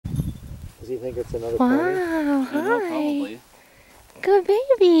he think it's another pony? Wow, hi. No, probably. Good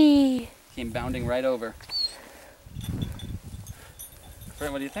baby. Came bounding right over.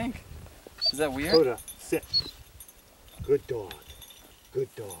 Brent, what do you think? Is that weird? Coda, sit. Good dog. Good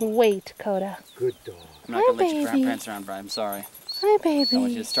dog. Wait, Coda. Good dog. I'm not going to let you baby. prance around, Brian. I'm sorry. Hi, I don't want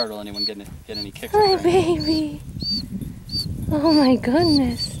baby. you to startle anyone, get any kicks. Hi, baby. Oh my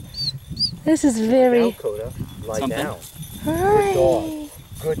goodness. This is very... Lie down, Coda. Lie Something. down. Hi. dog.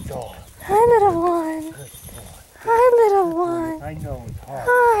 Good dog. Hi, little one. Good dog. Hi, little one. I know it's hard.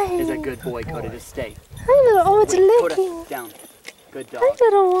 Hi. He's a good boy, Coda. Just stay. Hi, little... Oh, it's Coda, licking. down. Good dog. Hi,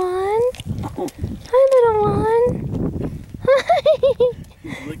 little one. Oh, Hi, little one. Hi.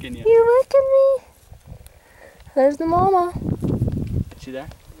 he's licking you. You licking me? There's the mama. Is she there?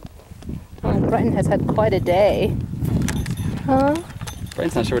 Oh, Brenton has had quite a day. Huh?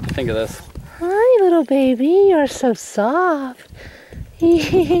 Brian's not sure what to think of this. Hi, little baby. You're so soft.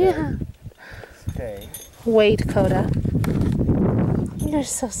 Yeah. Stay. Wait, Coda. You're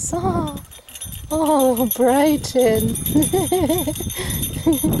so soft. Oh, Brighton.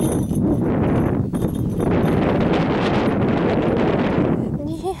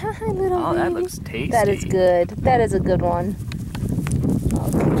 Yeah, little Oh, baby. that looks tasty. That is good. That is a good one.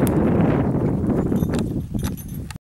 Okay.